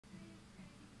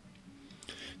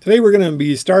Today we're going to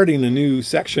be starting a new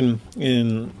section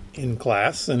in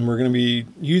class, and we're going to be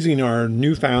using our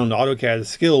newfound AutoCAD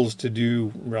skills to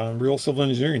do real civil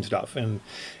engineering stuff and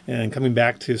coming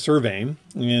back to surveying.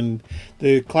 And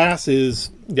the class is,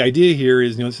 the idea here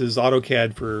is, this is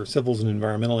AutoCAD for civils and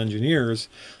environmental engineers,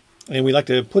 and we like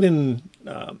to put in,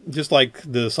 just like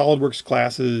the SolidWorks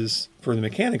classes for the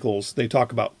mechanicals, they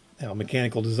talk about how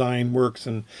mechanical design works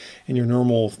and your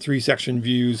normal three-section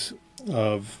views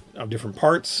of different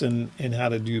parts and how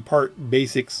to do part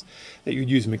basics that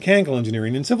you'd use in mechanical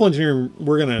engineering. In civil engineering,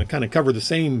 we're going to kind of cover the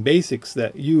same basics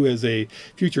that you as a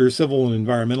future civil and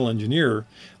environmental engineer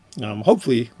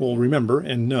hopefully will remember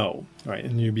and know, right?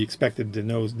 And you'll be expected to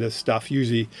know this stuff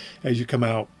usually as you come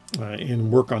out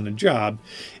and work on the job,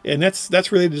 and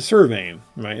that's related to surveying,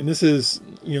 right? And this is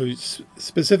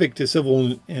specific to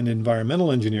civil and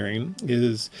environmental engineering.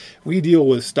 Is we deal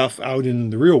with stuff out in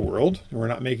the real world. We're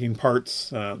not making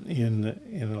parts in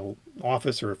an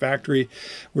office or a factory.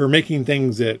 We're making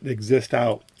things that exist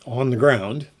out on the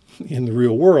ground in the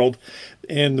real world,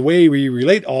 and the way we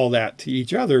relate all that to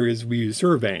each other is we use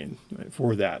surveying, right,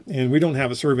 for that. And we don't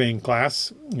have a surveying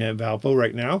class at Valpo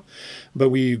right now, but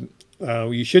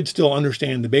you should still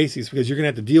understand the basics, because you're going to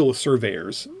have to deal with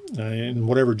surveyors in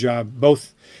whatever job,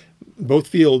 both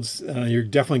fields. You're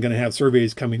definitely going to have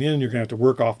surveys coming in. You're going to have to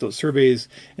work off those surveys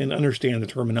and understand the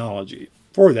terminology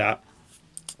for that,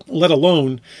 let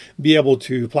alone be able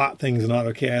to plot things in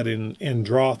AutoCAD and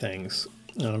draw things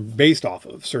based off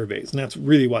of surveys. And that's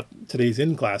really what today's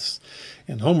in-class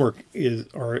and homework is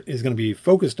going to be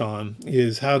focused on,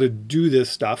 is how to do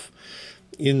this stuff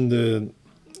in the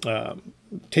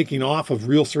taking off of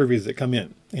real surveys that come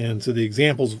in. And so the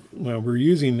examples we're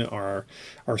using are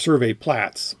survey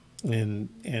plats and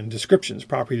descriptions,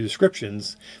 property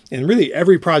descriptions. And really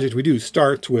every project we do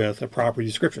starts with a property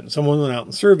description. Someone went out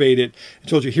and surveyed it and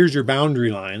told you, here's your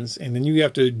boundary lines, and then you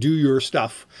have to do your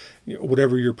stuff,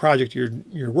 whatever your project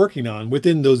you're working on,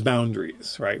 within those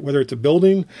boundaries, right? Whether it's a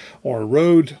building or a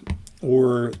road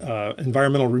or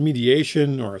environmental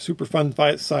remediation or a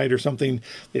Superfund site or something,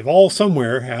 they've all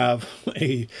somewhere have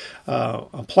a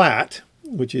plat,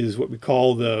 which is what we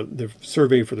call the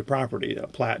survey for the property, a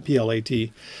plat,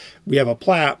 P-L-A-T. We have a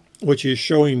plat which is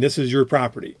showing this is your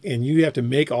property, and you have to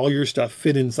make all your stuff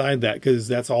fit inside that, because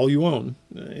that's all you own,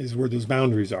 is where those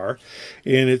boundaries are.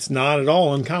 And it's not at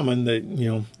all uncommon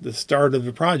that the start of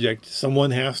the project,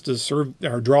 someone has to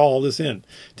draw all this in,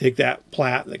 take that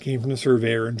plat that came from the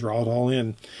surveyor and draw it all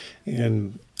in,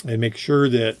 and make sure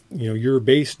that your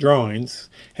base drawings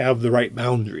have the right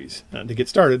boundaries to get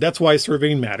started. That's why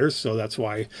surveying matters. So that's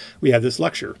why we have this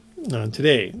lecture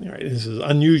today. All right, this is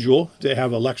unusual to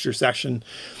have a lecture session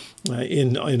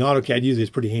in AutoCAD. Usually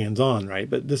it's pretty hands-on, right?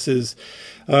 But this is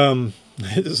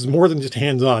more than just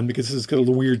hands-on, because this is kind of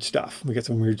the weird stuff. We got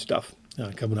some weird stuff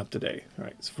coming up today, all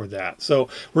right? So for that, so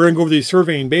we're going to go over these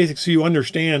surveying basics so you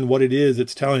understand what it is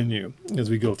it's telling you as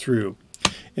we go through,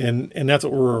 and that's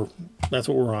what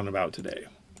we're on about today.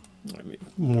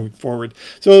 Moving forward,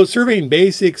 so surveying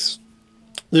basics.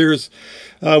 There's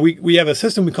we have a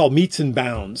system we call meets and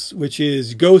bounds, which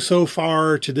is go so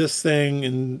far to this thing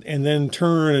and then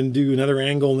turn and do another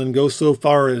angle, and then go so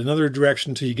far in another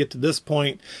direction till you get to this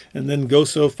point, and then go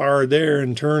so far there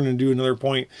and turn and do another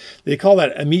point. They call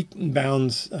that a meet and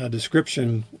bounds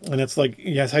description, and it's like,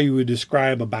 that's how you would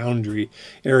describe a boundary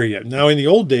area. Now in the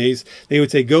old days, they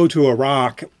would say go to a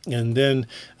rock and then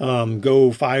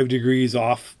go 5 degrees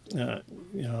off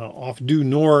off due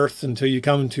north until you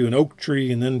come to an oak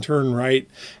tree, and then turn right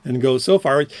and go so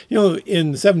far.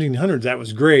 In the 1700s, that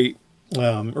was great,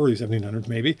 early 1700s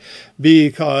maybe,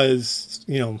 because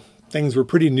things were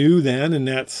pretty new then, and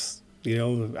that's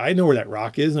I know where that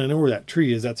rock is and I know where that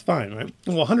tree is. That's fine, right?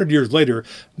 Well, 100 years later,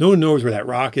 no one knows where that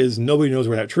rock is. Nobody knows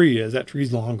where that tree is. That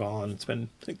tree's long gone. It's been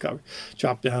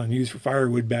chopped down and used for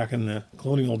firewood back in the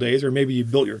colonial days, or maybe you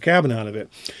built your cabin out of it,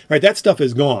 right? That stuff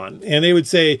is gone. And they would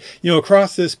say,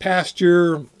 across this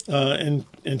pasture and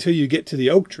until you get to the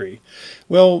oak tree.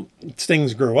 Well,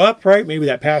 things grow up, right? Maybe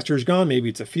that pasture's gone. Maybe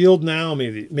it's a field now.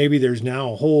 Maybe there's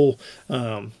now a whole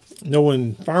no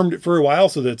one farmed it for a while,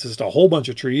 so that's just a whole bunch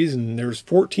of trees, and there's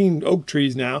 14 oak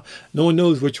trees now. No one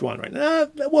knows which one, right?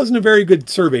 That wasn't a very good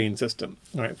surveying system,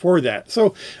 right, for that.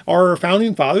 So our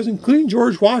founding fathers, including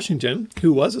George Washington,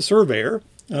 who was a surveyor,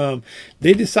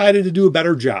 they decided to do a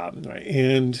better job, right?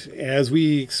 And as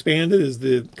we expanded, as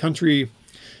the country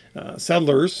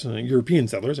settlers, European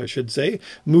settlers, I should say,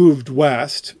 moved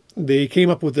west, they came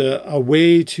up with a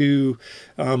way to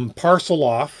parcel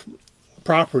off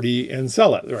property and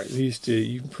sell it, right?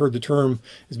 You've heard the term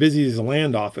as busy as a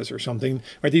land office or something,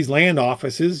 right? These land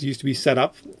offices used to be set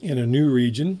up in a new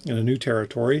region, in a new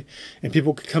territory, and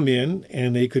people could come in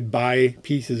and they could buy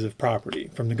pieces of property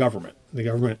from the government. The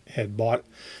government had bought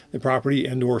the property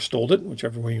and or stole it,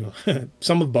 whichever way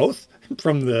some of both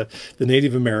from the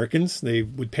Native Americans. They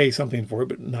would pay something for it,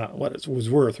 but not what it was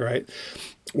worth, right?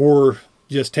 Or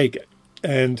just take it.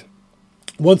 And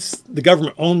once the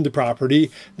government owned the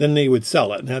property, then they would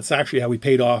sell it. And that's actually how we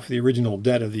paid off the original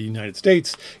debt of the United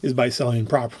States, is by selling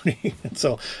property. And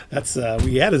so that's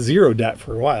we had a zero debt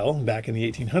for a while back in the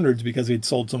 1800s because we'd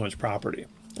sold so much property.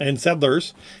 And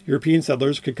settlers, European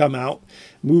settlers, could come out,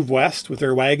 move west with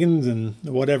their wagons and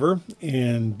whatever,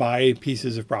 and buy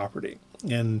pieces of property.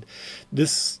 And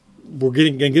this, we're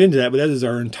going to get into that, but that is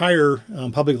our entire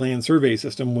public land survey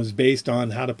system was based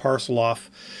on how to parcel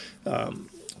off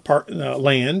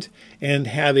land and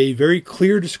have a very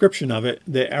clear description of it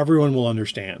that everyone will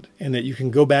understand and that you can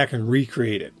go back and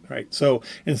recreate it, right? So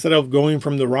instead of going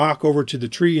from the rock over to the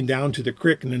tree and down to the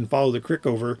creek and then follow the creek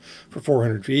over for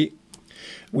 400 feet,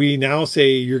 we now say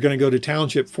you're going to go to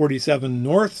Township 47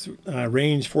 North,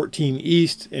 Range 14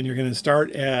 East, and you're going to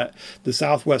start at the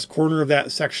southwest corner of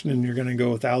that section, and you're going to go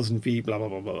 1,000 feet, blah, blah,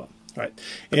 blah, blah, blah. Right.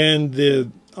 And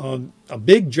a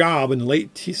big job in the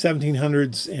late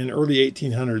 1700s and early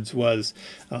 1800s was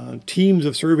teams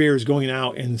of surveyors going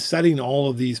out and setting all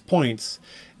of these points,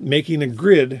 making a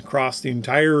grid across the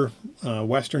entire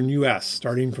western U.S.,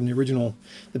 starting from the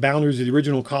boundaries of the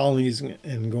original colonies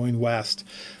and going west.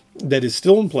 That is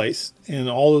still in place, and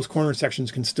all those corner sections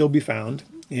can still be found.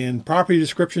 And property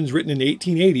descriptions written in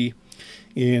 1880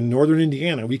 in northern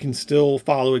Indiana, we can still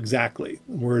follow exactly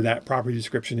where that property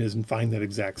description is and find that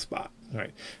exact spot.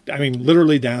 Right? I mean,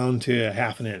 literally down to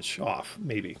 ½ an inch off,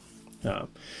 maybe,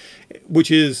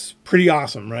 which is pretty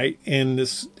awesome, right? And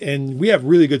we have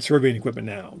really good surveying equipment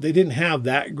now. They didn't have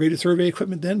that great a survey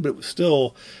equipment then, but it was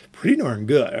still pretty darn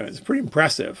good. It's pretty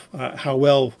impressive how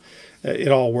well it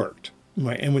all worked.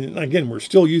 Right. And again, we're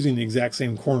still using the exact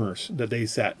same corners that they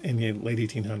set in the late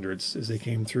 1800s as they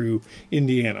came through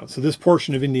Indiana. So this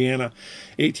portion of Indiana,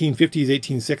 1850s,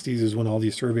 1860s is when all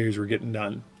these surveys were getting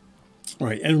done.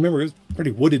 Right. And remember, it was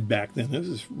pretty wooded back then. This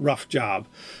is a rough job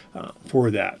for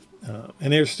that.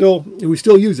 And we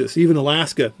still use this. Even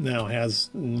Alaska now has,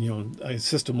 a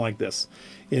system like this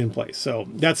in place. So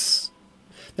that's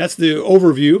the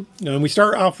overview. And we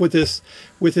start off with this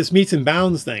meets and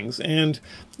bounds things. And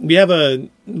we have a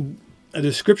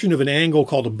description of an angle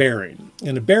called a bearing.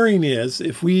 And a bearing is,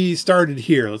 if we started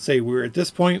here, let's say we're at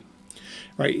this point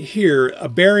right here, a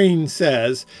bearing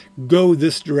says, go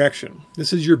this direction.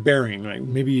 This is your bearing, right?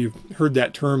 Maybe you've heard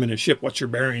that term in a ship, what's your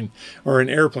bearing? Or an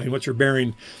airplane, what's your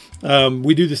bearing?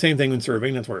 We do the same thing in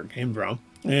surveying, that's where it came from.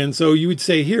 And so you would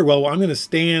say here, well, I'm going to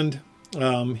stand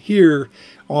here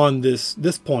on this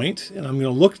point, and I'm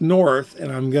going to look north,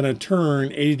 and I'm going to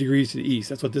turn 80 degrees to the east.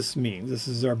 That's what this means. This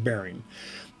is our bearing.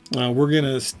 We're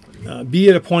going to be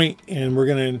at a point, and we're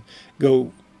going to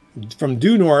go from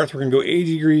due north. We're going to go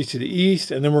 80 degrees to the east,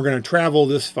 and then we're going to travel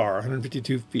this far,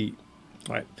 152 feet.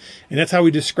 Right, and that's how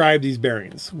we describe these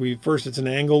bearings. First it's an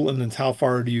angle, and then it's how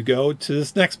far do you go to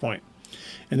this next point.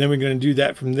 And then we're going to do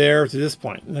that from there to this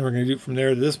point. And then we're going to do it from there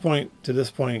to this point,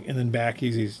 and then back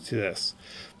easy to this.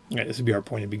 Right, this would be our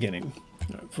point of beginning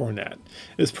for that.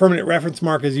 This permanent reference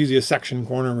mark is usually a section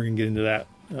corner. We're going to get into that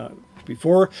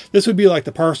before. This would be like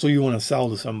the parcel you want to sell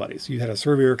to somebody. So you had a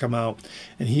surveyor come out,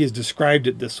 and he has described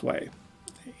it this way.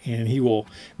 And he will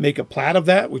make a plat of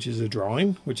that, which is a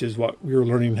drawing, which is what we were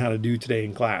learning how to do today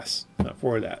in class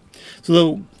for that.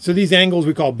 So these angles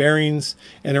we call bearings,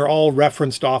 and they're all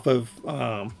referenced off of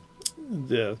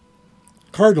the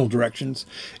cardinal directions.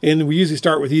 And we usually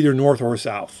start with either north or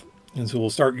south. And so we'll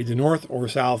start either north or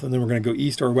south, and then we're going to go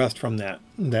east or west from that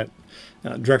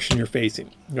direction you're facing.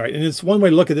 Right? And it's one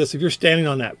way to look at this. If you're standing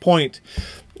on that point,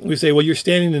 we say, well, you're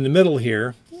standing in the middle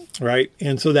here. Right,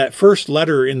 and so that first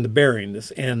letter in the bearing,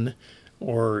 this N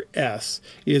or S,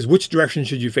 is which direction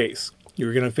should you face?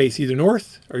 You're going to face either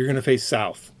north or you're going to face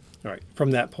south. All right,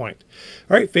 from that point.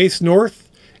 All right, face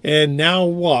north, and now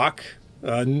walk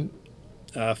 4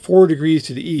 degrees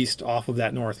to the east off of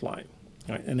that north line.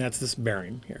 All right, and that's this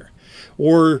bearing here.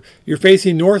 Or you're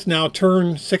facing north now,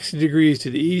 turn 60 degrees to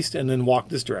the east, and then walk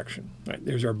this direction. All right,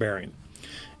 there's our bearing.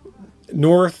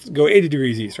 North, go 80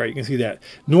 degrees east, right? You can see that.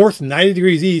 North 90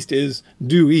 degrees east is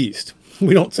due east.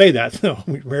 We don't say that. No,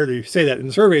 we rarely say that in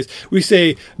the surveys. We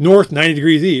say north 90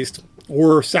 degrees east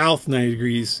or south 90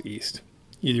 degrees east.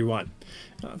 Either one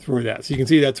for that. So you can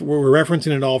see that's where we're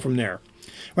referencing it all from there.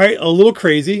 Right? A little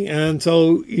crazy. And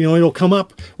so, it'll come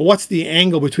up. Well, what's the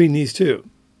angle between these two?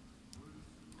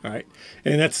 All right,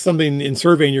 and that's something in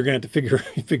surveying you're going to have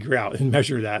to figure out and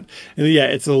measure that. And yeah,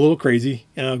 it's a little crazy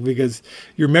because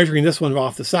you're measuring this one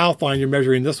off the south line, you're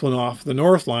measuring this one off the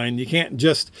north line. You can't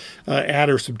just add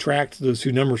or subtract those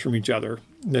two numbers from each other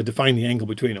to find the angle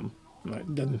between them.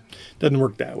 It doesn't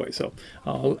work that way. So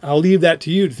I'll leave that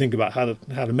to you to think about how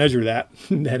to measure that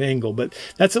that angle. But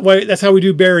that's how we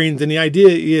do bearings. And the idea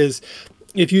is,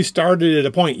 if you started at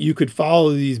a point, you could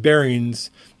follow these bearings.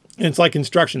 And it's like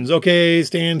instructions. Okay,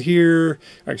 stand here.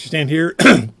 Actually, stand here.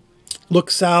 Look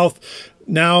south.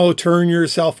 Now turn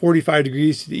yourself 45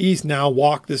 degrees to the east. Now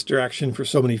walk this direction for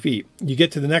so many feet. You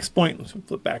get to the next point. Let's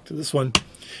flip back to this one.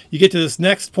 You get to this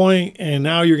next point, and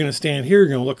now you're going to stand here. You're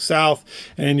going to look south,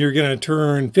 and you're going to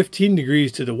turn 15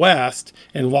 degrees to the west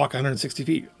and walk 160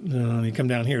 feet. And you come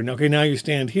down here. Okay, now you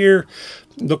stand here,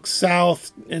 look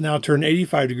south, and now turn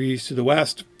 85 degrees to the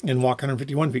west and walk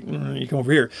 151 feet. You come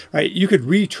over here, right? You could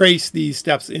retrace these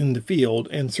steps in the field,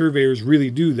 and surveyors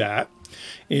really do that.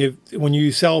 When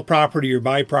you sell property or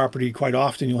buy property, quite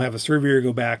often you'll have a surveyor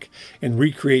go back and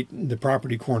recreate the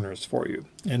property corners for you.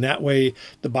 And that way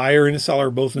the buyer and the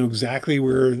seller both know exactly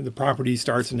where the property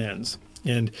starts and ends.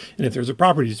 And if there's a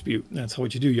property dispute, that's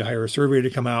what you do. You hire a surveyor to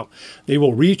come out. They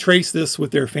will retrace this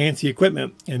with their fancy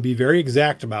equipment and be very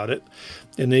exact about it.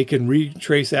 And they can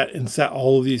retrace that and set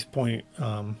all of these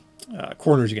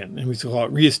corners again. And we call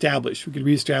it reestablish. We could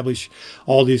reestablish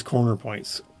all these corner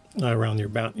points around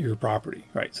your property,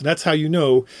 right? So that's how you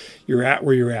know you're at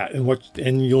where you're at,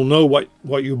 and you'll know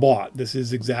what you bought. This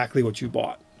is exactly what you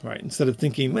bought, right? Instead of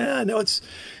thinking, well, no,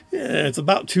 it's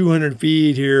about 200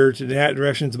 feet here to that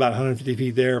direction, it's about 150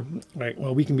 feet there, right?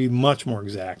 Well, we can be much more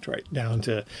exact, right, down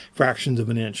to fractions of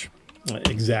an inch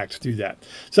exact through that.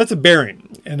 So that's a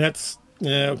bearing, and that's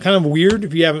kind of weird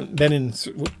if you haven't been in.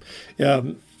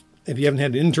 If you haven't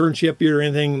had an internship here or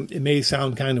anything, it may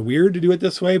sound kind of weird to do it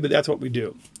this way, but that's what we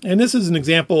do. And this is an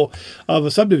example of a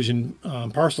subdivision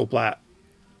parcel plat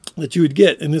that you would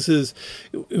get. And this is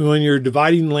when you're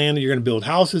dividing land and you're going to build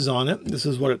houses on it. This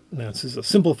is this is a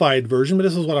simplified version, but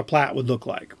this is what a plat would look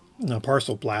like, a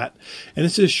parcel plat. And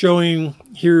this is showing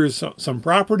here's some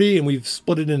property, and we've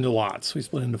split it into lots. We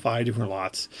split it into 5 different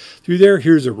lots. Through there,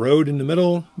 here's a road in the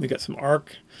middle. We got some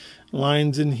arc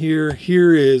lines in here.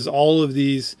 Here is all of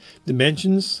these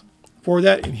dimensions for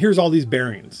that, and here's all these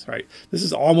bearings, right? This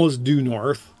is almost due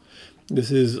north.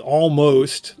 This is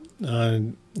almost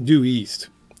due east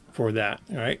for that,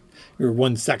 all right? You're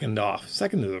 1 second off.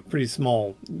 Second is a pretty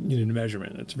small unit of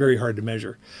measurement. It's very hard to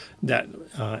measure that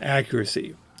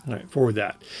accuracy, right, for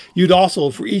that. You'd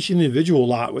also, for each individual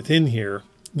lot within here,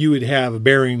 you would have a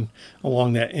bearing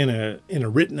along that in a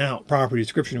written out property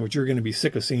description, which you're going to be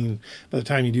sick of seeing by the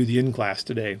time you do the in-class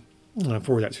today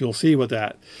for that. So you'll see what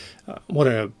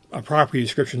a property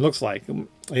description looks like.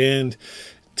 And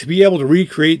to be able to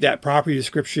recreate that property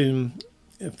description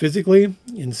physically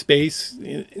in space,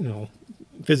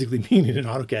 physically meaning in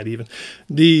AutoCAD even,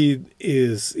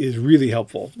 is really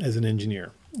helpful as an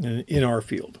engineer in our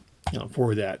field.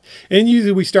 For that. And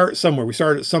usually we start somewhere. We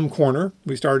start at some corner.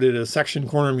 We start at a section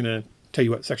corner. I'm going to tell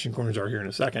you what section corners are here in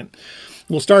a second.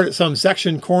 We'll start at some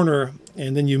section corner,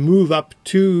 and then you move up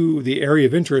to the area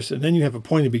of interest, and then you have a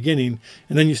point of beginning,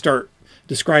 and then you start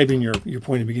describing your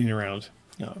point of beginning around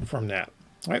from that.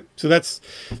 All right, so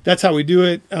that's how we do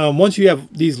it. Once you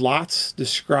have these lots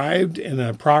described in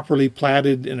a properly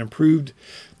platted and approved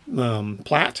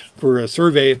plat for a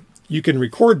survey, you can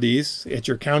record these at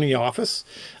your county office.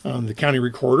 The county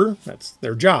recorder, that's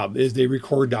their job, is they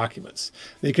record documents.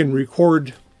 They can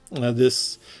record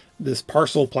this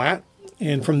parcel plat.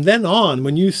 And from then on,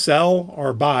 when you sell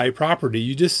or buy property,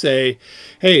 you just say,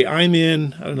 hey, I'm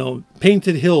in, I don't know,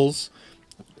 Painted Hills.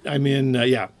 I'm in,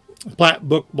 plat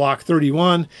book block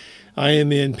 31. I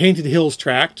am in Painted Hills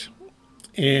tract,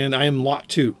 and I am lot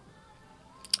 2.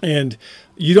 And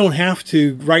you don't have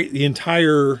to write the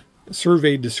entire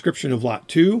survey description of lot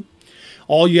 2.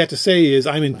 All you have to say is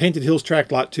I'm in Painted Hills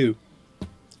tract lot 2.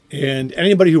 And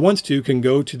anybody who wants to can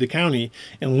go to the county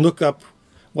and look up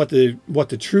what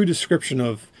the true description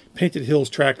of Painted Hills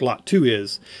tract lot 2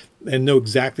 is and know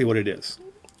exactly what it is.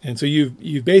 And so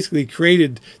you've basically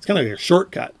created, it's kind of like a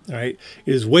shortcut, right?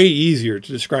 It is way easier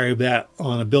to describe that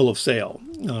on a bill of sale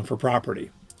for property.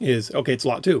 Okay, it's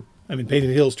lot 2. I'm in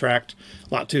Painted Hills tract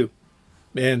lot 2.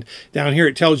 And down here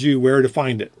it tells you where to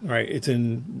find it, right? It's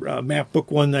in map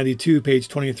book 192, page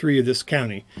 23 of this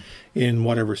county in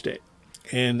whatever state.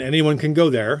 And anyone can go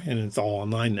there, and it's all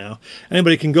online now.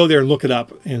 Anybody can go there and look it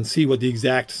up and see what the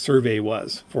exact survey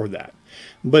was for that.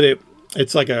 But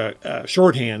it's like a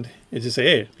shorthand. It's just say,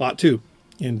 hey, lot 2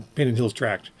 in Painted Hills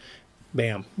tract.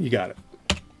 Bam, you got it.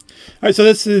 All right, so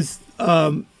this is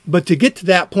But to get to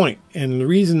that point, and the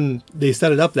reason they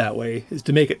set it up that way is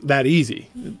to make it that easy.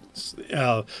 It's,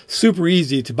 super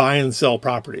easy to buy and sell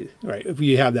property, right? If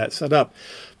you have that set up.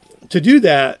 To do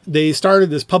that, they started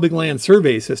this public land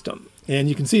survey system. And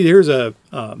you can see here's a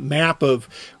map of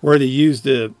where they used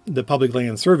the public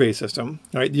land survey system.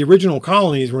 Right? The original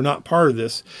colonies were not part of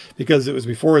this because it was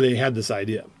before they had this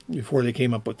idea, before they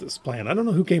came up with this plan. I don't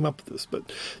know who came up with this, but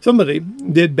somebody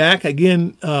did back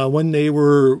again when they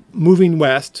were moving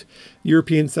west.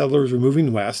 European settlers were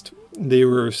moving west. They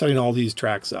were setting all these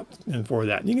tracks up, and for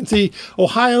that. And you can see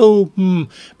Ohio,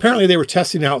 apparently they were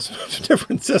testing out some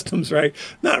different systems, right?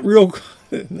 Not real,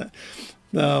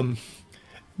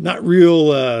 not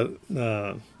real,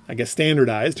 I guess,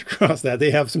 standardized across that.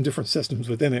 They have some different systems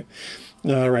within it,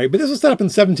 right? But this was set up in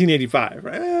 1785,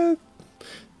 right?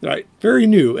 Right, very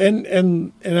new.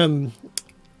 And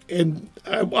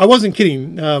I wasn't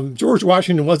kidding. George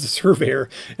Washington was a surveyor,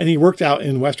 and he worked out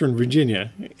in Western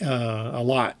Virginia a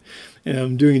lot,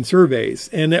 doing surveys.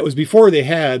 And that was before they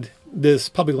had this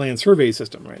public land survey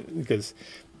system, right? Because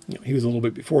he was a little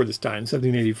bit before this time,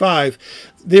 1785.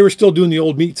 They were still doing the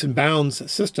old meets and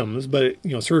bounds systems, but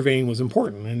surveying was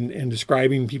important, and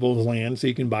describing people's land so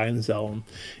you can buy and sell them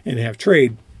and have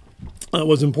trade.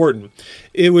 Was important.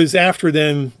 It was after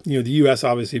then, the U.S.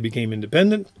 obviously became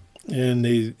independent, and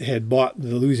they had bought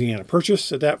the Louisiana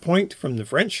Purchase at that point from the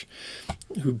French,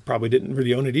 who probably didn't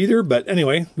really own it either. But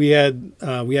anyway, we had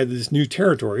these new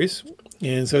territories,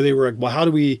 and so they were like, well,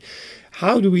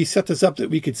 how do we set this up that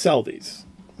we could sell these?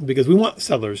 Because we want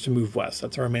settlers to move west.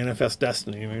 That's our manifest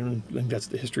destiny. I think that's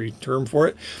the history term for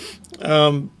it.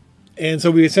 And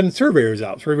so we send surveyors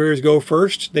out. Surveyors go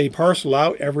first. They parcel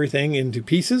out everything into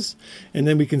pieces, and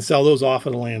then we can sell those off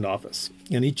at a land office.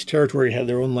 And each territory had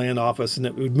their own land office, and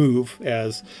it would move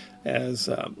as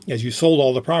you sold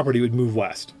all the property, it would move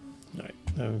west. All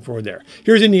right, forward there.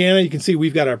 Here's Indiana. You can see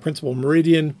we've got our principal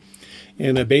meridian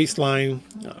and a baseline.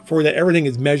 For that, everything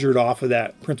is measured off of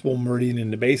that principal meridian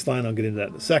and the baseline. I'll get into that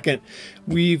in a second.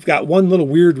 We've got one little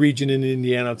weird region in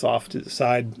Indiana. It's off to the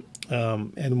side,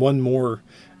 and one more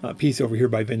piece over here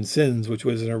by Vincennes, which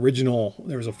was an original.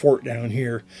 There was a fort down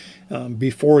here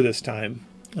before this time.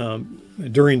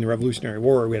 During the Revolutionary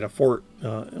War, we had a fort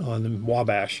on the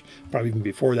Wabash. Probably even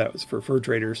before that, was for fur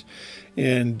traders,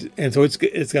 and so it's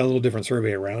got a little different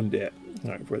survey around it. All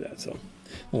right, for that. So,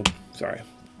 sorry,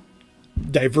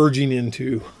 diverging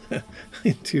into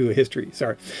into history.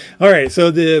 Sorry. All right, so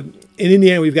in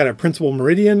Indiana, we've got a principal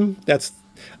meridian.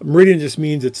 Meridian just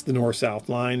means it's the north-south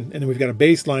line. And then we've got a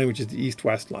baseline, which is the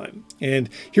east-west line. And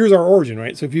here's our origin,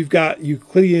 right? So if you've got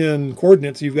Euclidean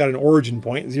coordinates, you've got an origin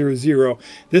point, 0, 0.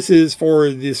 This is for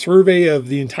the survey of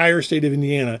the entire state of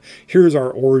Indiana. Here's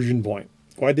our origin point.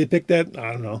 Why'd they pick that?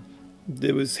 I don't know.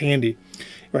 It was handy,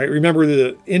 right? Remember,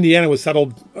 Indiana was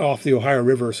settled off the Ohio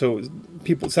River, so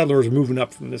settlers were moving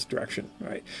up from this direction,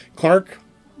 right? Clark,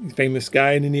 famous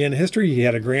guy in Indiana history, he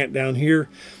had a grant down here.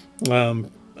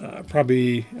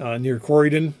 Probably near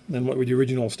Corydon, and what was the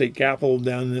original state capital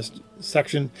down in this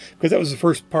section, because that was the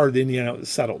first part of the Indiana that was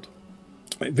settled.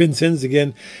 Right. Vincennes,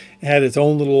 again, had its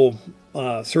own little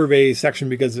survey section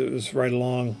because it was right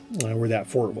along where that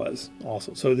fort was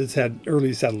also. So this had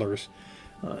early settlers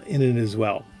in it as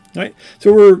well. Right.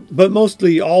 So but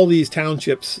mostly all these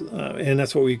townships, and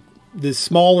that's what the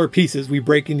smaller pieces we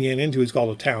break Indiana into is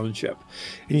called a township.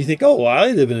 And you think, oh, well,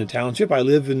 I live in a township. I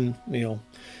live in,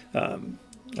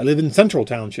 I live in Central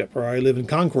Township, or I live in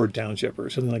Concord Township, or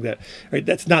something like that. Right?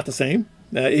 That's not the same.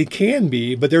 It can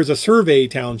be, but there's a survey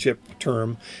township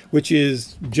term, which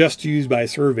is just used by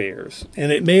surveyors.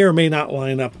 And it may or may not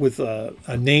line up with a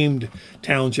named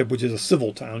township, which is a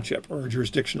civil township or a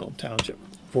jurisdictional township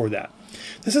for that.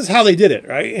 This is how they did it,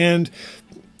 right? And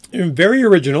very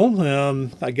original.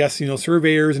 I guess,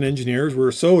 surveyors and engineers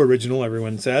were so original,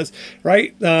 everyone says,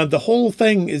 right? The whole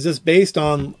thing is just based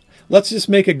on, let's just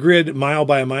make a grid mile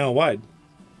by a mile wide.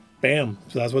 Bam.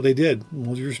 So that's what they did.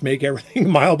 We'll just make everything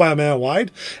mile by a mile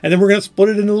wide, and then we're going to split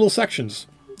it into little sections.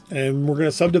 And we're going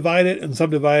to subdivide it and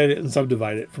subdivide it and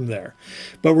subdivide it from there.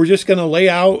 But we're just going to lay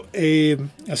out a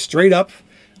straight up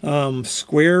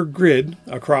square grid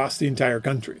across the entire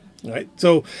country. Right?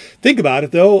 So think about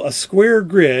it, though. A square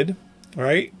grid,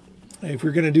 right? If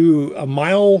you're going to do a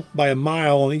mile by a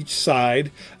mile on each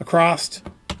side across,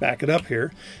 back it up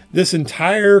here, this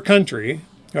entire country,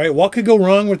 right? What could go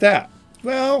wrong with that?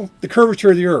 Well, the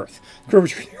curvature of the Earth. The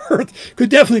curvature of the Earth could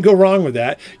definitely go wrong with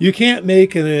that. You can't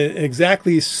make an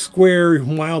exactly square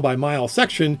mile by mile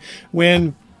section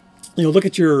when, look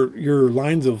at your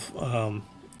lines of,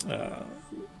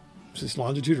 is this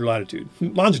longitude or latitude?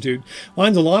 Longitude.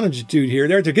 Lines of longitude here.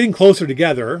 They're getting closer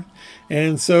together.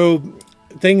 And so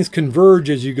things converge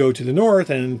as you go to the north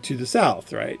and to the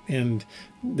south, right? And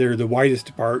they're the widest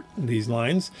apart, these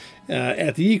lines,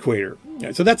 at the equator.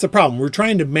 So that's the problem. We're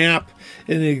trying to map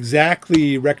an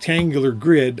exactly rectangular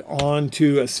grid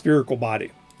onto a spherical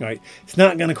body, right? It's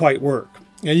not going to quite work.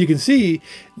 And you can see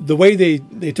the way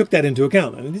they took that into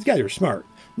account. I mean, these guys are smart.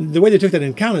 The way they took that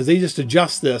into account is they just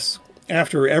adjust this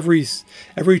after every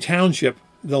township.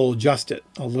 They'll adjust it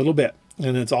a little bit,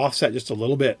 and it's offset just a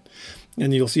little bit.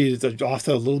 And you'll see it's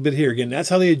offset a little bit here. Again, that's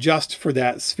how they adjust for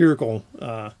that spherical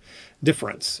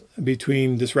difference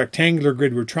between this rectangular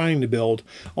grid we're trying to build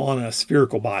on a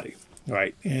spherical body,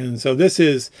 right? And so this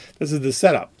is the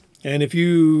setup. And if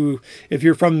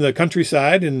you're from the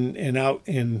countryside and out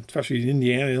in, especially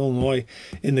Indiana, Illinois,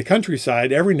 in the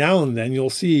countryside, every now and then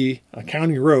you'll see a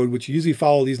county road, which usually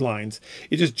follow these lines.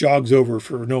 It just jogs over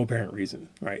for no apparent reason,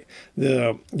 right?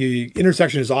 The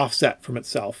intersection is offset from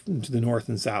itself to the north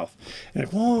and south. And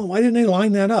like, well, why didn't they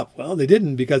line that up? Well, they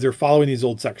didn't, because they're following these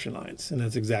old section lines. And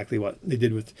that's exactly what they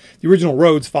did with the original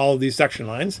roads. Followed these section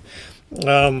lines.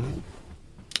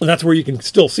 And that's where you can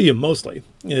still see them mostly,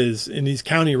 is in these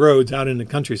county roads out in the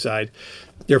countryside.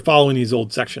 They're following these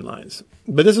old section lines.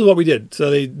 But this is what we did. So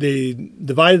they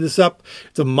divided this up.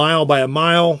 It's a mile by a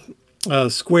mile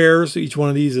square. So each one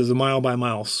of these is a mile by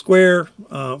mile square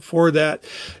for that.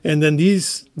 And then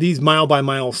these mile by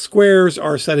mile squares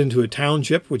are set into a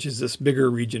township, which is this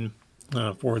bigger region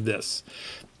for this.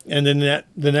 And then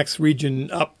the next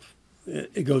region up,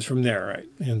 it goes from there, right?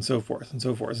 And so forth and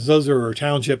so forth. So those are our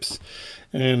townships,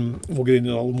 and we'll get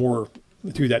into a little more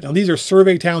through that. Now, these are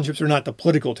survey townships. They're not the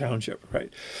political township,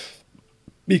 right?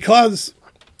 Because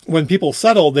when people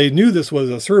settled, they knew this was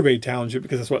a survey township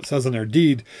because that's what it says on their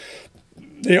deed.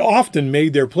 They often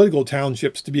made their political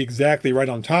townships to be exactly right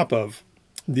on top of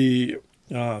the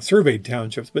surveyed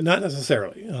townships, but not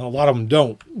necessarily. A lot of them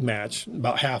don't match,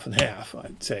 about half and half,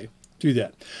 I'd say, do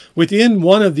that. Within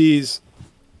one of these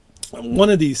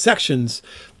sections,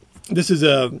 this is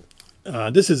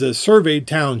a surveyed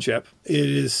township. It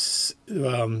is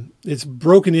it's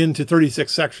broken into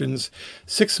 36 sections,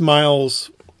 6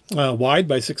 miles wide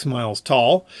by 6 miles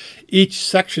tall. Each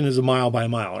section is a mile by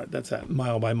mile. Right? That's that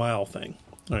mile by mile thing.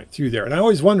 All right, through there. And I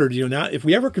always wondered, now if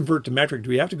we ever convert to metric, do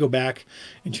we have to go back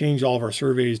and change all of our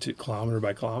surveys to kilometer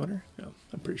by kilometer? No,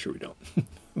 I'm pretty sure we don't.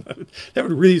 That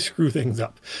would really screw things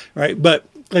up, right? But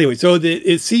anyway, so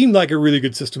it seemed like a really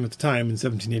good system at the time in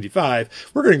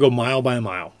 1785. We're going to go mile by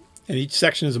mile, and each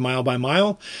section is a mile by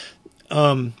mile.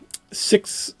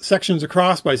 6 sections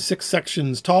across by 6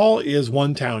 sections tall is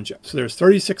one township. So there's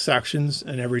 36 sections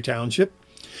in every township.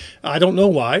 I don't know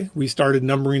why. We started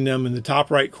numbering them in the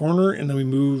top right corner, and then we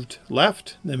moved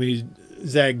left. Then we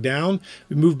zagged down.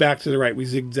 We moved back to the right. We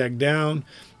zigzagged down,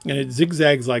 and it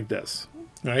zigzags like this,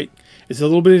 right? It's a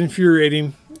little bit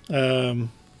infuriating in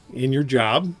your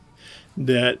job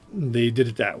that they did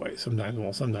it that way.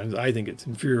 Sometimes I think it's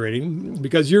infuriating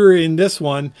because you're in this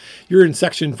one, you're in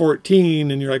section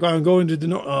 14, and you're like, oh, I'm going to the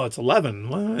north. Oh, it's 11.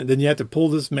 What? Then you have to pull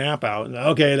this map out. And,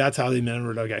 okay, that's how they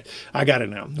remembered. Okay, I got it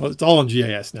now. Well, it's all in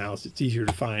GIS now, so it's easier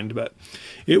to find. But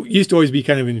it used to always be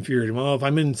kind of infuriating. Well, if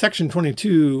I'm in section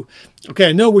 22, okay,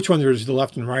 I know which ones are to the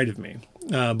left and right of me.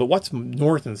 But what's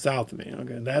north and south of me?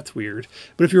 Okay, that's weird.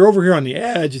 But if you're over here on the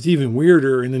edge, it's even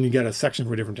weirder. And then you got a section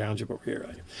for a different township over here.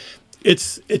 Right?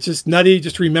 It's just nutty.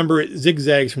 Just remember it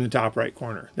zigzags from the top right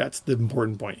corner. That's the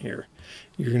important point here.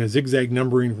 You're going to zigzag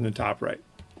numbering from the top right.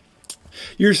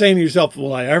 You're saying to yourself,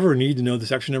 will I ever need to know the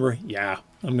section number? Yeah,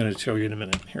 I'm going to show you in a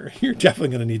minute here. You're definitely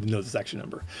going to need to know the section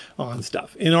number on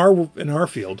stuff. In our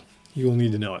field, you will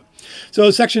need to know it.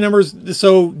 So section numbers.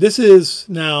 So this is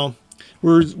now,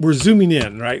 we're zooming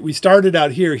in, right? We started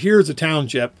out here. Here's a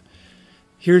township.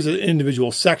 Here's an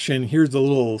individual section. Here's the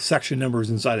little section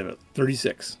numbers inside of it,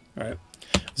 36. All right,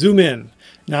 zoom in.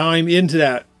 Now I'm into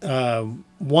that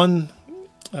one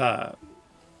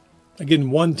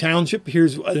township.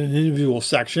 Here's an individual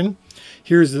section.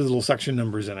 Here's the little section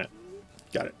numbers in it.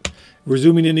 Got it. We're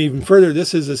zooming in even further.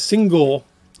 This is a single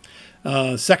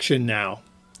section now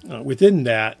within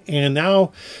that. And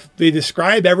now they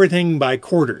describe everything by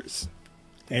quarters.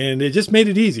 And it just made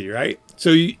it easy, right?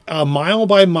 So mile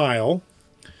by mile.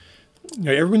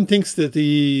 Everyone thinks that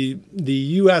the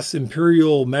U.S.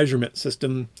 imperial measurement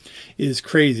system is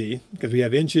crazy because we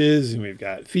have inches and we've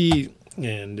got feet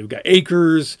and we've got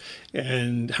acres,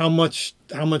 and how much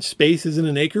space is in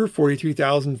an acre?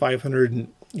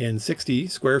 43,560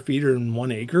 square feet or in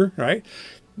 1 acre, right?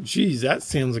 Geez, that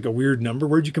sounds like a weird number.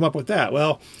 Where'd you come up with that?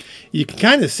 Well, you can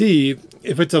kind of see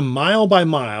if it's a mile by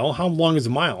mile. How long is a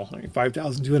mile?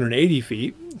 5,280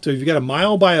 feet. So if you got a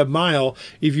mile by a mile,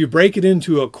 if you break it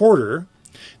into a quarter,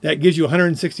 that gives you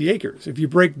 160 acres. If you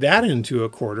break that into a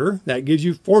quarter, that gives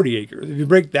you 40 acres. If you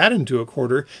break that into a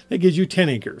quarter, that gives you 10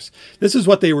 acres. This is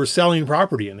what they were selling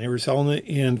property in. They were selling it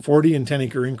in 40 and 10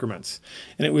 acre increments.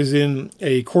 And it was in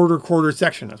a quarter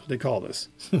section. That's what they call this.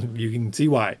 You can see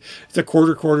why. It's a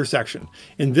quarter section.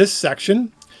 In this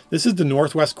section, this is the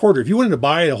northwest quarter. If you wanted to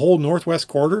buy a whole northwest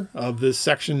quarter of this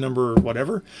section number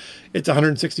whatever, it's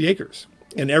 160 acres.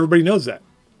 And everybody knows that.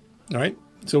 All right.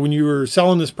 So when you were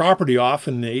selling this property off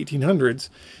in the 1800s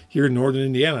here in northern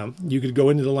Indiana, you could go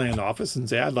into the land office and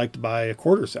say, I'd like to buy a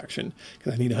quarter section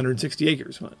because I need 160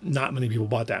 acres. Well, not many people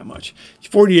bought that much.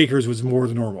 40 acres was more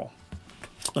than normal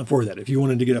for that. If you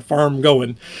wanted to get a farm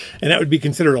going, and that would be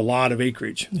considered a lot of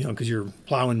acreage, you know, because you're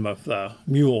plowing with a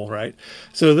mule, right?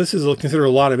 So this is considered a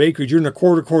lot of acreage. You're in a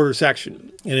quarter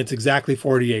section, and it's exactly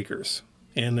 40 acres.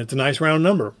 And it's a nice round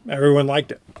number. Everyone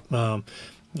liked it. Well,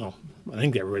 I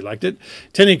think everybody liked it.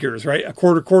 10 acres, right? A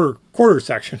quarter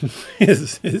section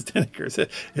is 10 acres.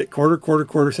 A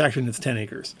quarter section is 10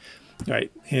 acres,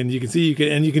 right? And you can see you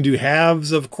can do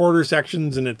halves of quarter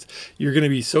sections, and you're going to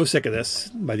be so sick of this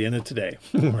by the end of today,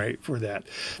 right? For that,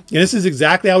 and this is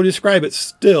exactly how we describe it.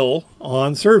 Still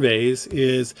on surveys,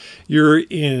 is you're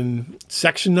in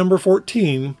section number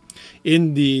 14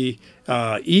 in the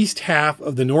east half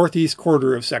of the northeast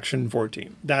quarter of section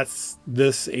 14. That's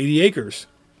this 80 acres.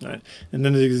 Right. And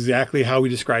then it's exactly how we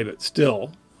describe it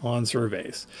still on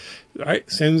surveys. All right.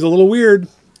 Seems a little weird.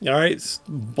 All right. It's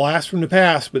blast from the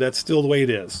past, but that's still the way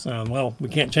it is. Well, we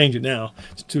can't change it now.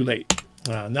 It's too late.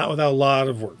 Not without a lot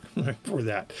of work for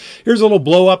that. Here's a little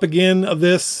blow up again of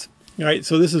this. All right.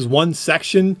 So this is one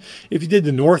section. If you did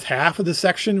the north half of the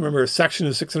section, remember a section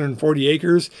is 640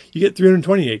 acres, you get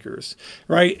 320 acres,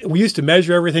 right? We used to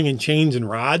measure everything in chains and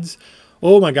rods.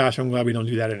 Oh my gosh, I'm glad we don't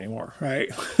do that anymore, right?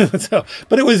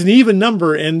 But it was an even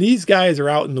number, and these guys are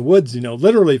out in the woods, you know,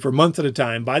 literally for months at a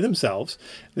time by themselves.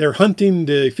 They're hunting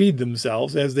to feed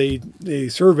themselves as they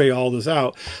survey all this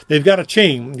out. They've got a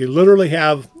chain. You literally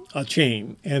have a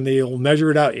chain, and they'll measure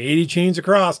it out 80 chains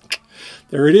across.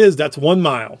 There it is. That's 1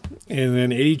 mile. And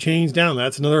then 80 chains down,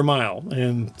 that's another mile,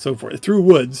 and so forth, through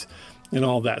woods and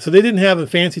all that. So they didn't have a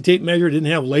fancy tape measure,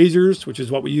 didn't have lasers, which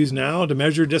is what we use now to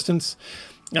measure distance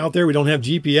out there. We don't have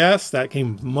GPS. That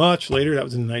came much later. That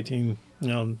was in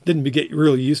didn't get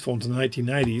really useful until the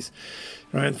 1990s,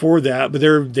 right? For that, but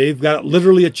they've got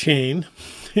literally a chain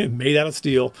made out of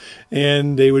steel,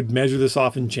 and they would measure this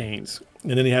off in chains.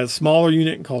 And then they had a smaller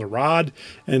unit called a rod,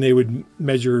 and they would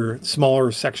measure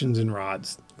smaller sections in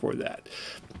rods for that.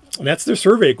 And that's their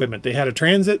survey equipment. They had a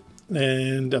transit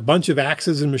and a bunch of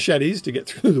axes and machetes to get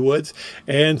through the woods,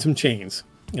 and some chains.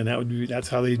 And that's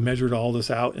how they measured all this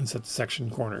out and set the section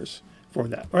corners for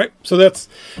that. All right, so that's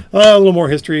a little more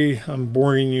history. I'm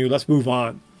boring you. Let's move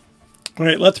on. All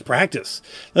right, let's practice.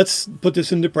 Let's put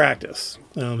this into practice,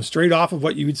 straight off of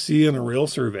what you would see in a real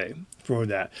survey for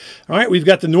that. All right, we've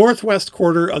got the northwest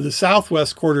quarter of the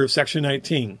southwest quarter of section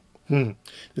 19.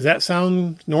 Does that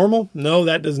sound normal? No,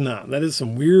 that does not. That is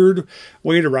some weird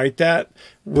way to write that.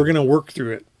 We're going to work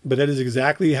through it. But that is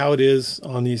exactly how it is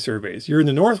on these surveys. You're in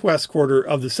the northwest quarter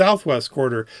of the southwest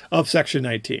quarter of section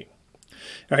 19.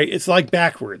 Right? It's like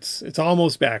backwards. It's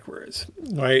almost backwards.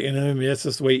 Right? And I mean, that's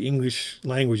just the way English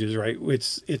language is, right?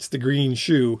 It's the green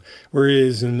shoe,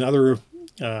 whereas in other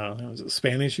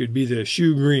Spanish, it would be the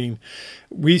shoe green.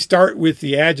 We start with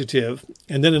the adjective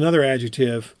and then another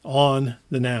adjective on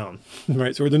the noun.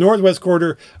 Right? So we're the northwest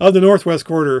quarter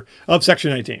of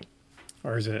section 19.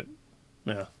 Or is it?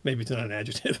 No, maybe it's not an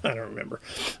adjective. I don't remember.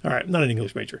 All right, not an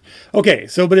English major. Okay,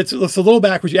 so but it's a little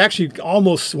backwards. You actually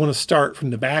almost want to start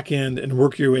from the back end and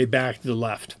work your way back to the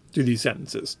left through these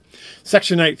sentences.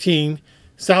 Section 19,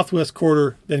 southwest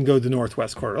quarter, then go to the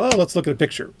northwest quarter. Oh, let's look at a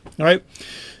picture. All right,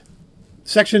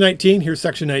 section 19, here's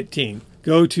section 19.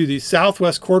 Go to the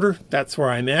southwest quarter, that's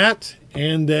where I'm at.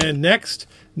 And then next,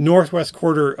 northwest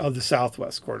quarter of the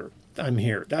southwest quarter. I'm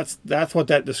here. That's what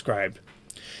that described.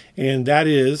 And that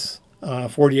is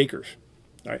 40 acres.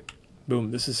 All right,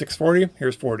 boom. This is 640.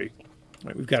 Here's 40. All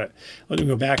right, we've got it. Let me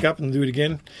go back up and do it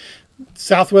again.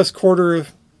 Southwest quarter,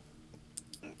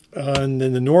 and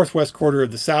then the northwest quarter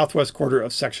of the southwest quarter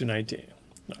of section 19.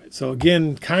 All right, so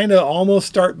again, kind of almost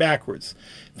start backwards.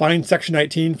 Find section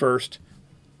 19 first.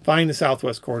 Find the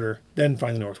southwest quarter, then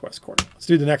find the northwest quarter. Let's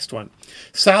do the next one.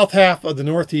 South half of the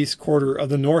northeast quarter of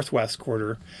the northwest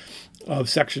quarter of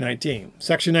section 19.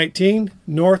 Section 19,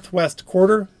 northwest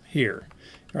quarter, here,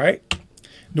 right?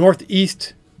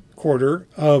 Northeast quarter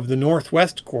of the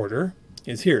northwest quarter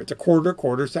is here. It's a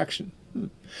quarter section.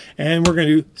 And we're going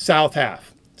to do south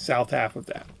half of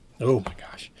that. Oh my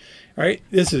gosh. All right,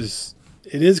 it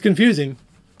is confusing.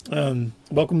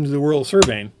 Welcome to the world of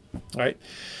surveying. All right.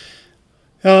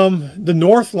 The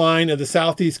north line of the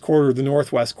southeast quarter, the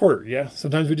northwest quarter. Yeah,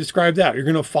 sometimes we describe that. You're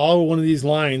going to follow one of these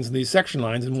lines, these section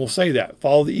lines, and we'll say that.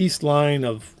 Follow the east line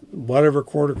of whatever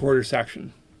quarter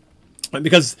section.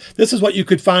 Because this is what you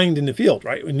could find in the field,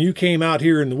 right? When you came out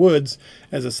here in the woods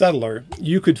as a settler,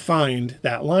 you could find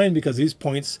that line because these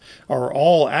points are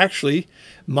all actually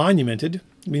monumented,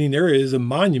 meaning there is a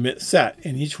monument set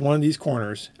in each one of these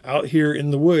corners out here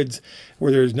in the woods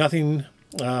where there's nothing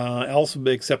else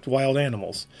except wild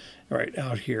animals right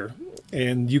out here.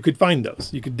 And you could find those.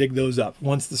 You could dig those up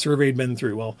once the survey had been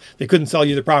through. Well, they couldn't sell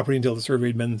you the property until the survey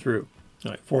had been through.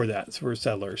 All right, for that, it's for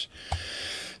settlers.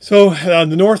 So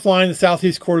the north line, the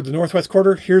southeast quarter, the northwest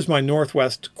quarter, here's my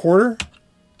northwest quarter.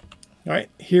 All right,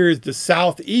 here's the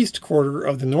southeast quarter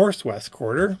of the northwest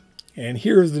quarter, and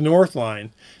here's the north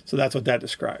line. So that's what that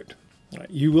described. All right,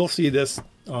 you will see this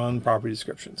on property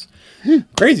descriptions.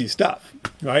 Crazy stuff,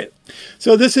 right?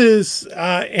 So this is,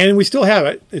 and we still have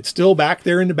it. It's still back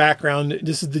there in the background.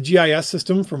 This is the GIS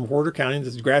system from Porter County. This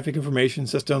is the graphic information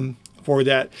system for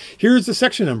that. Here's the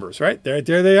section numbers, right? There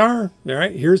they are. All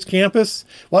right, here's campus.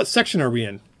 What section are we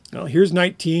in? Well, here's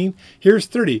 19, here's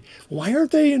 30. Why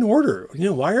aren't they in order? You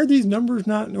know, why are these numbers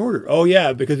not in order? Oh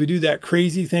yeah, because we do that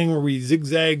crazy thing where we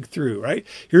zigzag through, right?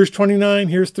 Here's 29,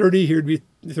 here's 30, here'd be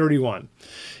 31.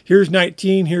 Here's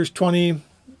 19, here's 20. All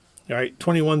right,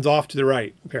 21's off to the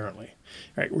right, apparently.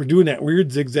 All right, we're doing that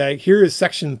weird zigzag. Here is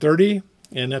section 30,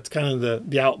 and that's kind of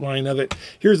the outline of it.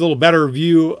 Here's a little better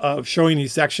view of showing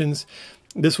these sections.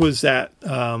 This was that,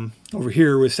 over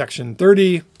here was section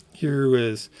 30. Here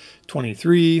was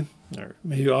 23, or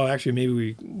maybe, oh, actually,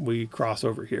 maybe we cross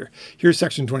over here. Here's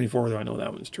section 24, though I know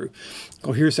that one's true.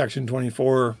 Oh, here's section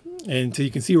 24, and so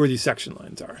you can see where these section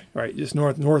lines are, right? Just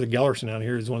north of Gellerson out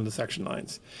here is one of the section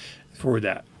lines for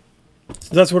that.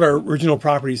 So that's what our original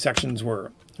property sections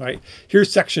were, right?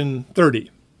 Here's section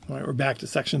 30. All right, we're back to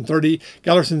section 30.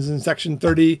 Gellerson's in section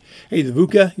 30. Hey, the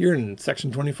VUCA, you're in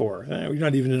section 24. We're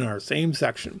not even in our same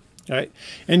section. Right,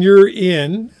 and you're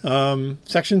in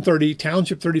section 30,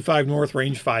 Township 35 North,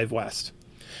 Range 5 West.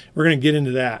 We're going to get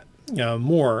into that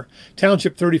more.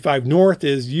 Township 35 North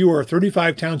is you are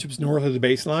 35 townships north of the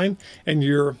baseline, and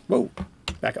you're, whoa,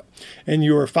 back up, and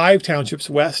you are 5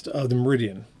 townships west of the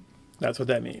meridian. That's what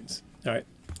that means. All right,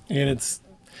 and it's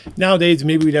nowadays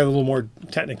maybe we'd have a little more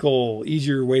technical,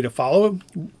 easier way to follow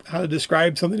how to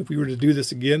describe something if we were to do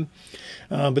this again,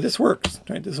 but this works.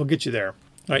 Right, this will get you there.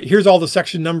 All right, here's all the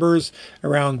section numbers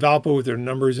around Valpo with their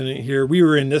numbers in it here. We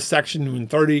were in this section in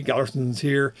 30. Gellerson's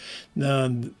here.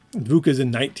 VUCA's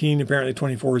in 19. Apparently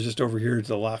 24 is just over here to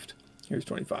the left. Here's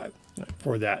 25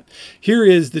 for that. Here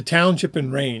is the township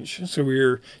and range. So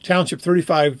we're township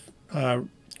 35. We're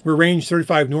range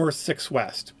 35 north, 6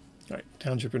 west. All right,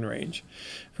 township and range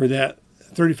for that.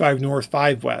 35 north,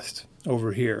 5 west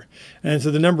over here. And so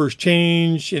the numbers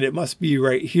change, and it must be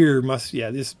right here.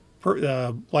 This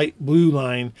light blue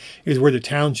line is where the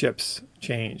townships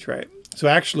change, right? So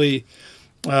actually,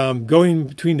 going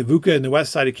between the VUCA and the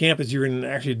west side of campus, you're in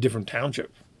actually a different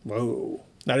township. Whoa.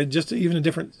 Not just even a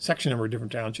different section number, a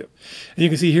different township. And you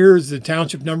can see here's the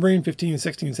township numbering, 15,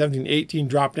 16, 17, 18,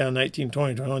 drop down 19,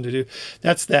 20, 21, 22.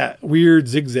 That's that weird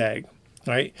zigzag,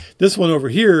 right? This one over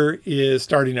here is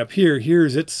starting up here.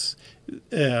 Here's its,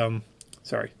 here's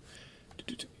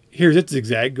its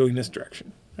zigzag going this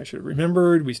direction. I should have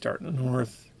remembered, we start in the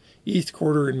northeast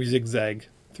quarter and we zigzag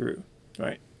through,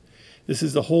 right? This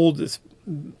is the whole, this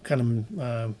kind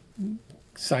of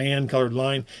cyan colored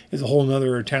line is a whole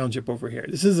nother township over here.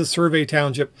 This is a survey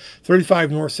township, 35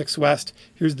 north, 6 west.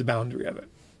 Here's the boundary of it,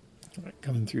 right,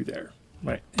 coming through there,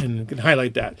 right? And you can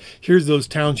highlight that. Here's those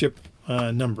township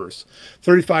numbers.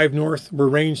 35 north, we're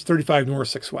range 35 north,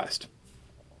 6 west.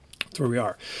 That's where we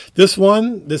are. This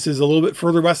one, this is a little bit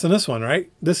further west than this one, right?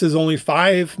 This is only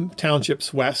 5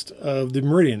 townships west of the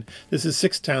meridian. This is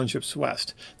 6 townships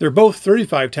west. They're both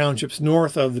 35 townships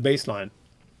north of the baseline.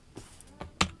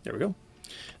 There we go.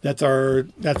 That's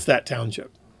that township,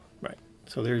 right?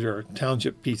 So there's our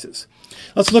township pieces.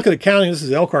 Let's look at the county. This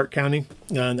is Elkhart County.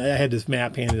 And I had this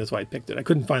map handy, that's why I picked it. I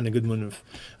couldn't find a good one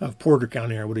of Porter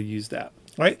County. I would have used that,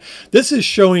 right? This is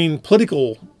showing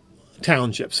political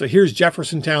townships. So here's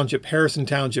Jefferson Township, Harrison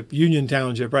Township, Union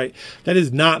Township, right? That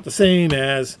is not the same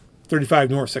as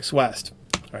 35 North, 6 West,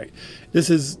 right? This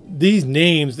is these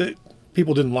names that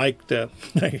people didn't like to,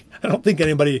 I don't think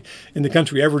anybody in the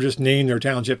country ever just named their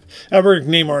township, ever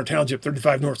name our township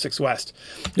 35 North, 6 West.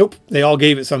 Nope. They all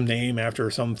gave it some name after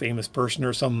some famous person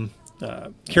or some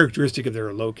characteristic of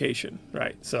their location,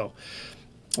 right? So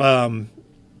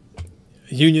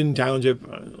Union Township,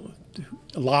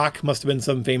 Locke must have been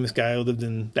some famous guy who lived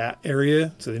in that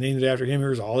area, so they named it after him.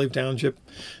 Here's Olive Township.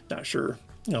 Not sure.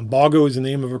 Bago is the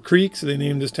name of a creek, so they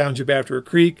named this township after a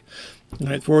creek.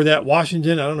 Right, for that,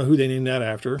 Washington, I don't know who they named that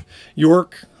after.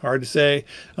 York, hard to say.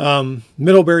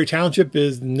 Middlebury Township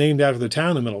is named after the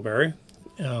town of Middlebury.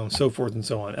 So forth and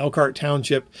so on. Elkhart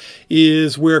Township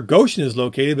is where Goshen is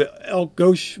located,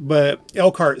 but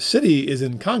Elkhart City is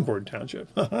in Concord Township.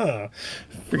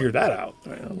 Figured that out.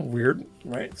 Weird,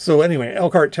 right? So anyway,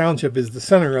 Elkhart Township is the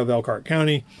center of Elkhart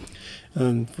County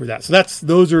for that. So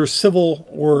those are civil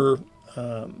or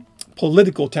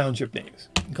political township names.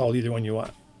 You can call it either one you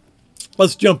want.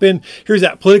 Let's jump in. Here's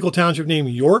that political township name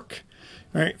York,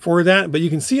 right, for that. But you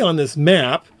can see on this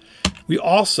map,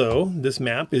 this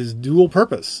map is dual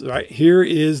purpose, right? Here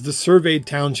is the surveyed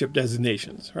township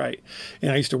designations, right?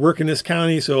 And I used to work in this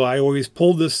county, so I always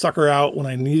pulled this sucker out when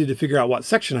I needed to figure out what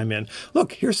section I'm in.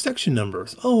 Look, here's section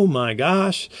numbers. Oh my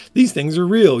gosh, these things are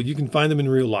real. You can find them in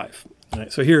real life. All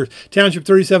right, so here, Township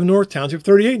 37 North, Township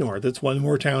 38 North. That's one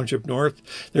more township north.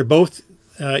 They're both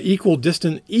equal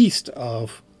distant east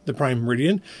of the prime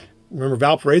meridian. Remember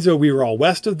Valparaiso, we were all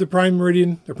west of the prime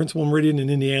meridian, the principal meridian in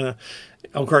Indiana.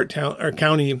 Elkhart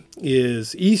County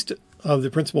is east of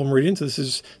the principal meridian, so this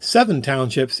is 7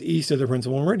 townships east of the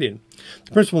principal meridian.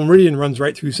 The principal meridian runs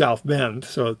right through South Bend,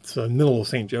 so it's the middle of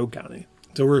St. Joe County.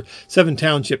 So we're 7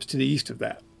 townships to the east of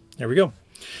that. There we go.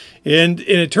 And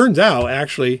it turns out,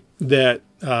 actually, that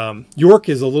York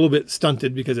is a little bit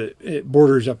stunted because it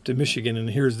borders up to Michigan, and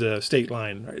here's the state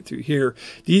line right through here.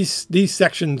 These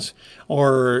sections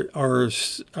are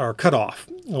cut off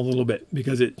a little bit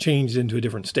because it changed into a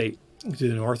different state to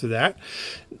the north of that.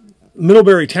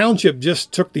 Middlebury Township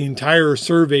just took the entire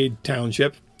surveyed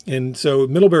township, and so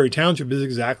Middlebury Township is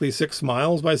exactly 6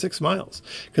 miles by 6 miles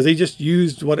because they just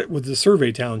used what it was the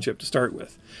survey township to start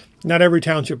with. Not every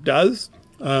township does,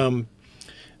 but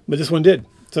this one did.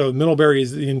 So Middlebury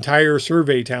is the entire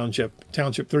survey township,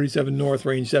 Township 37 North,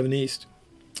 Range 7 East.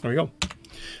 There we go.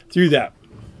 Through that.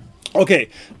 Okay,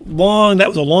 that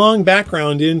was a long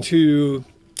background into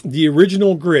the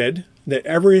original grid that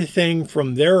everything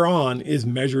from there on is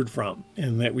measured from,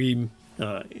 and that we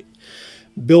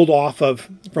build off of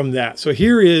from that. So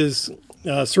here is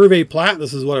a survey plat.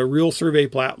 This is what a real survey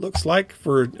plat looks like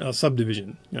for a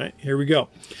subdivision. Right, here we go.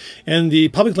 And the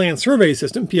Public Land Survey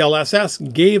System,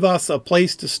 PLSS, gave us a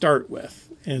place to start with,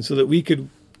 and so that we could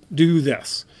do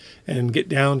this and get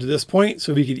down to this point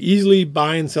so we could easily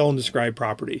buy and sell and describe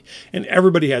property. And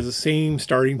everybody has the same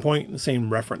starting point and the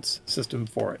same reference system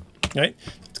for it. Right?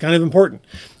 It's kind of important.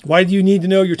 Why do you need to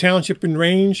know your township and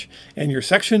range and your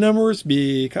section numbers?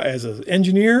 Because as an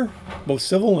engineer, both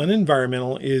civil and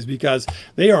environmental, is because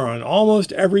they are on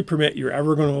almost every permit you're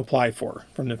ever going to apply for,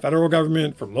 from the federal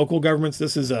government, from local governments.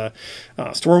 This is a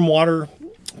stormwater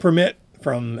permit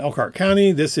from Elkhart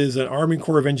County. This is an Army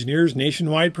Corps of Engineers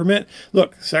nationwide permit.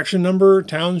 Look, section number,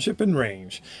 township, and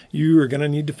range. You are going to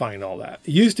need to find all that.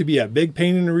 It used to be a big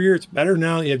pain in the rear. It's better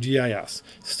now that you have GIS.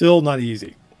 Still not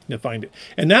easy to find it.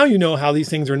 And now you know how these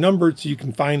things are numbered, so you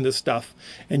can find this stuff.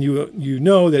 And you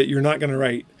know that you're not going to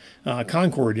write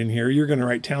Concord in here. You're going to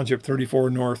write Township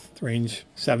 34 North, Range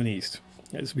 7 East.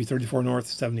 This would be 34 North,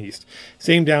 7 East.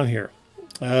 Same down here.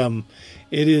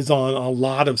 It is on a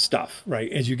lot of stuff, right?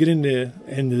 As you get into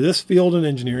this field in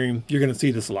engineering, you're going to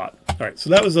see this a lot. All right, so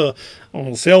that was a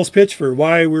little sales pitch for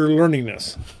why we're learning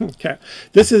this. Okay,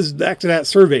 this is back to that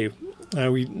survey.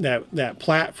 That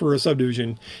plat for a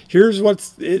subdivision. Here's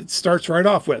what it starts right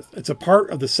off with. It's a part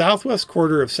of the southwest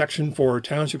quarter of Section 4,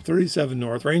 Township 37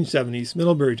 North, Range 7 East,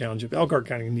 Middlebury Township, Elkhart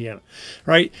County, Indiana.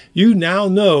 Right? You now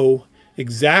know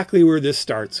exactly where this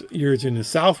starts. You're in the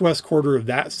southwest quarter of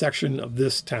that section of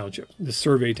this township, this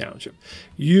survey township.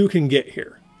 You can get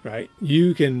here. Right?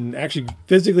 You can actually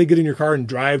physically get in your car and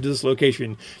drive to this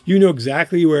location. You know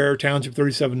exactly where Township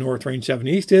 37 North, Range 7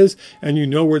 East is, and you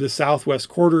know where the southwest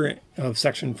quarter of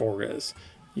Section 4 is.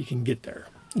 You can get there.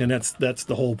 And that's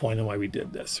the whole point of why we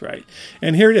did this, right?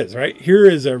 And here it is, right? Here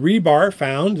is a rebar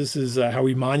found. This is how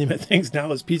we monument things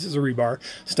now, as pieces of rebar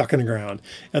stuck in the ground.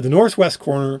 At the northwest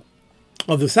corner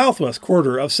of the southwest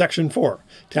quarter of Section 4,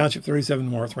 Township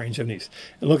 37 North, Range 7 East.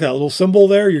 And look at that little symbol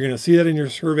there. You're going to see that in your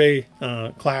survey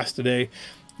class today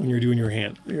when you're doing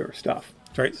your stuff.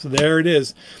 Right? So there it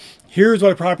is. Here's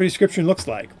what a property description looks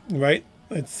like. Right?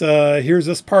 It's here's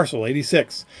this parcel,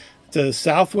 86. It's the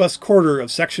southwest quarter of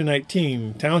Section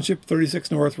 19, Township 36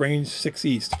 North, Range 6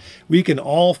 East. We can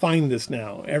all find this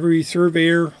now. Every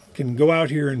surveyor can go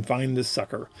out here and find this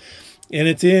sucker. And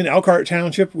it's in Elkhart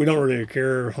Township. We don't really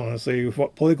care, honestly,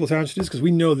 what political township it is, because we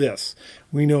know this.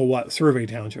 We know what survey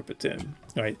township it's in.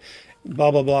 Right?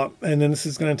 blah, blah, blah. And then this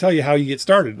is going to tell you how you get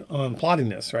started on plotting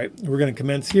this, right? We're going to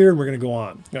commence here and we're going to go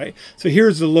on, right? So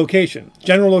here's the location.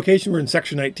 General location, we're in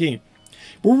section 19.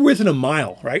 We're within a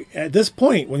mile, right? At this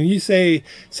point, when you say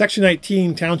section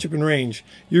 19, township and range,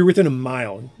 you're within a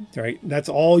mile, right? That's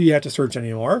all you have to search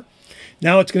anymore.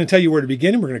 Now it's going to tell you where to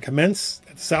begin. We're going to commence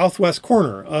at the southwest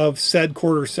corner of said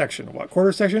quarter section. What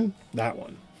quarter section? That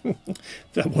one.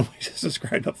 That one we just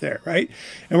described up there, right?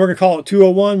 And we're going to call it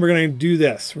 201. We're going to do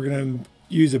this. We're going to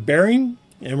use a bearing,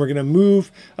 and we're going to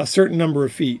move a certain number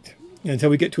of feet until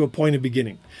we get to a point of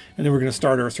beginning. And then we're going to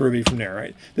start our survey from there,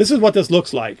 right? This is what this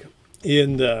looks like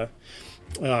in the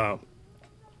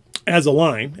as a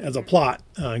line, as a plot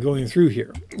going through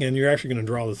here. And you're actually going to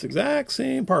draw this exact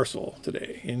same parcel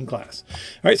today in class.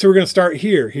 All right, so we're going to start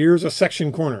here. Here's a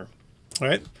section corner, all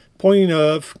right? Point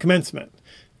of commencement.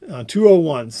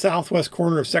 201, southwest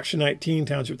corner of section 19,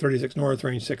 township 36 north,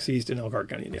 range 6 east in Elkhart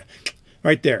County, India.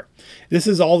 Right there. This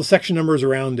is all the section numbers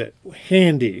around it.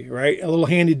 Handy, right? A little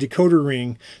handy decoder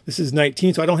ring. This is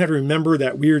 19, so I don't have to remember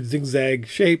that weird zigzag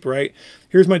shape, right?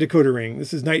 Here's my decoder ring.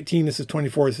 This is 19, this is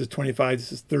 24, this is 25,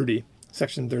 this is 30,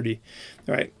 section 30,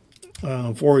 right?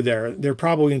 Forward there. They're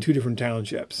probably in two different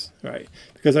townships, right?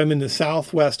 Because I'm in the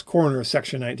southwest corner of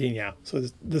section 19, yeah. So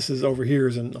this is over here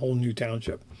is a whole new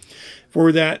township.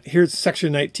 For that, here's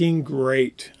section 19,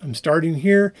 great. I'm starting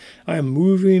here. I am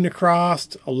moving across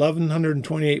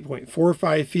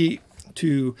 1128.45 feet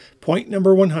to point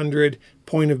number 100,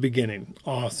 point of beginning.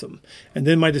 Awesome. And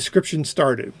then my description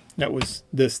started. That was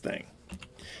this thing.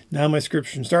 Now my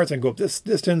description starts. I go up this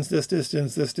distance, this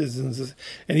distance, this distance, this,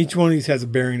 and each one of these has a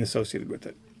bearing associated with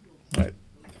it. Right,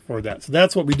 for that. So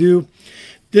that's what we do.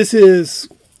 This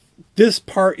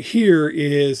part here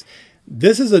is,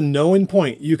 this is a known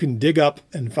point you can dig up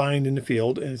and find in the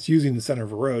field, and it's using the center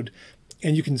of a road.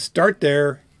 And you can start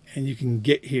there and you can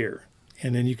get here.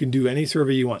 And then you can do any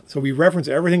survey you want. So we reference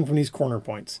everything from these corner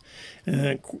points.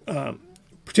 And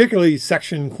particularly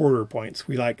section quarter points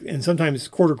we like, and sometimes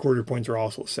quarter points are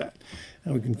also set.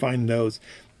 And we can find those.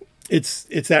 It's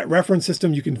that reference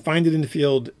system. You can find it in the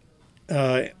field.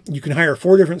 You can hire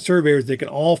 4 different surveyors. They can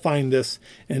all find this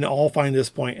and all find this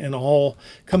point and all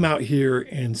come out here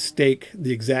and stake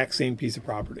the exact same piece of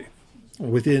property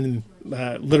within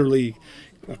literally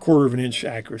a quarter of an inch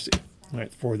accuracy,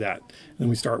 right, for that. And then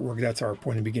we start working. That's our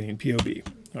point of beginning, POB,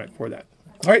 right, for that.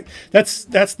 All right, that's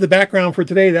the background for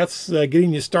today. That's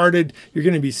getting you started. You're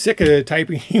going to be sick of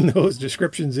typing those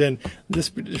descriptions in, this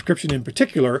description in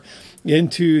particular,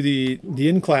 into the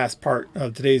in-class part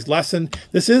of today's lesson.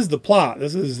 This is the plot.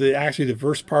 This is actually the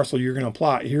first parcel you're going to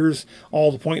plot. Here's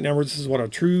all the point numbers. This is what a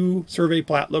true survey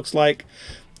plot looks like.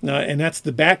 And that's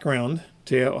the background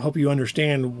to help you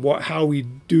understand how we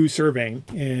do surveying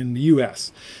in the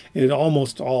U.S. In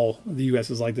almost all the U.S.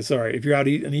 is like this. All right, if you're out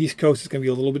on the East Coast, it's going to be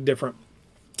a little bit different.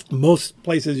 Most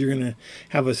places you're going to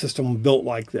have a system built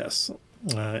like this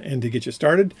and to get you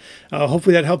started.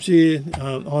 Hopefully that helps you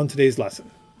on today's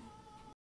lesson.